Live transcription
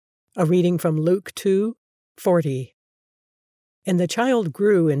A reading from Luke 2:40. And the child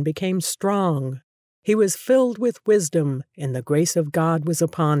grew and became strong. He was filled with wisdom, and the grace of God was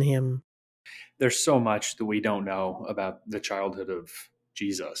upon him. There's so much that we don't know about the childhood of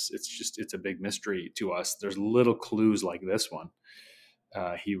Jesus. It's a big mystery to us. There's little clues like this one.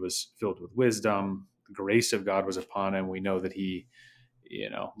 He was filled with wisdom. The grace of God was upon him. We know that he,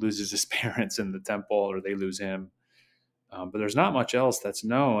 loses his parents in the temple, or they lose him. But there's not much else that's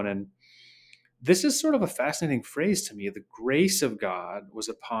known. And this is sort of a fascinating phrase to me. The grace of God was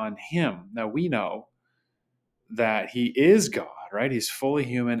upon him. Now we know that he is God, right? He's fully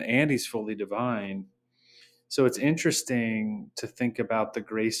human and he's fully divine. So it's interesting to think about the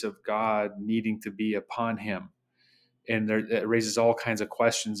grace of God needing to be upon him. And it raises all kinds of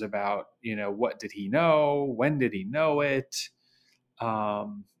questions about, what did he know? When did he know it?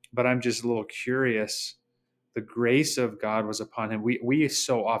 But I'm just a little curious. The grace of God was upon him. We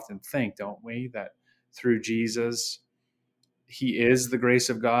so often think, don't we, that through Jesus, he is the grace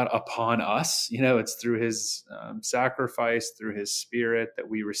of God upon us. It's through his sacrifice, through his spirit that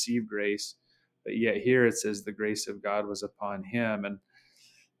we receive grace. But yet here it says the grace of God was upon him. And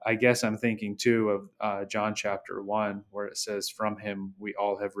I guess I'm thinking too of John chapter 1, where it says, from him we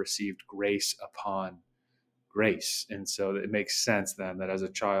all have received grace upon grace. And so it makes sense then that as a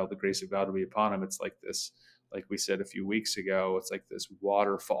child, the grace of God will be upon him. It's like this, like we said a few weeks ago, it's like this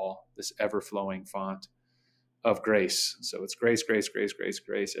waterfall, this ever flowing font of grace. So it's grace, grace, grace, grace,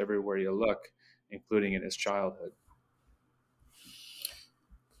 grace everywhere you look, including in his childhood.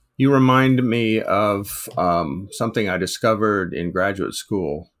 You remind me of something I discovered in graduate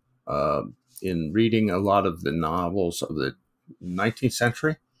school in reading a lot of the novels of the 19th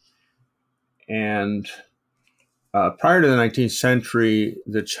century. And prior to the 19th century,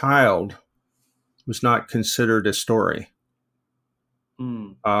 the child was not considered a story.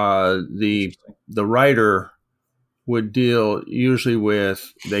 The writer would deal usually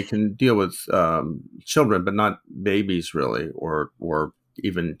with, they can deal with children, but not babies really, or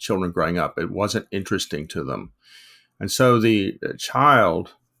even children growing up. It wasn't interesting to them. And so the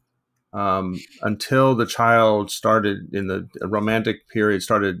child, until the child started in the Romantic period,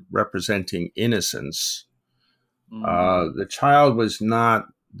 started representing innocence, the child was not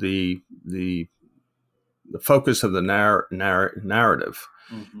the focus of the narrative.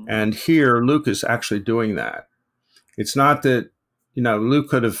 Mm-hmm. And here Luke is actually doing that. It's not that, Luke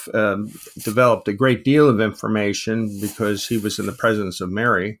could have developed a great deal of information because he was in the presence of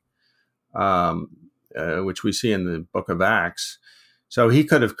Mary, which we see in the book of Acts. So he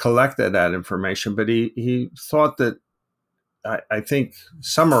could have collected that information, but he thought that, I think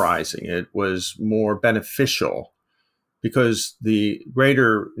summarizing it was more beneficial, because the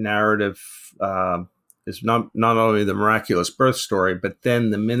greater narrative is not only the miraculous birth story, but then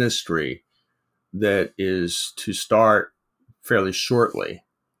the ministry that is to start fairly shortly.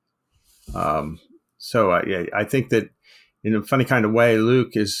 So I think that in a funny kind of way,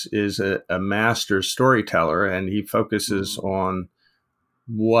 Luke is a master storyteller, and he focuses on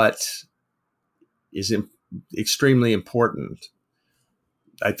what is extremely important.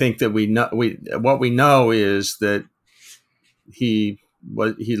 I think that what we know is that he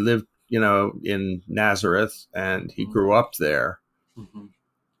lived, in Nazareth, and he grew up there,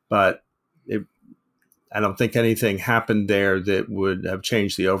 but I don't think anything happened there that would have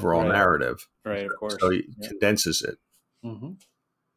changed the overall narrative. Right, of course. So he condenses it. Mm-hmm.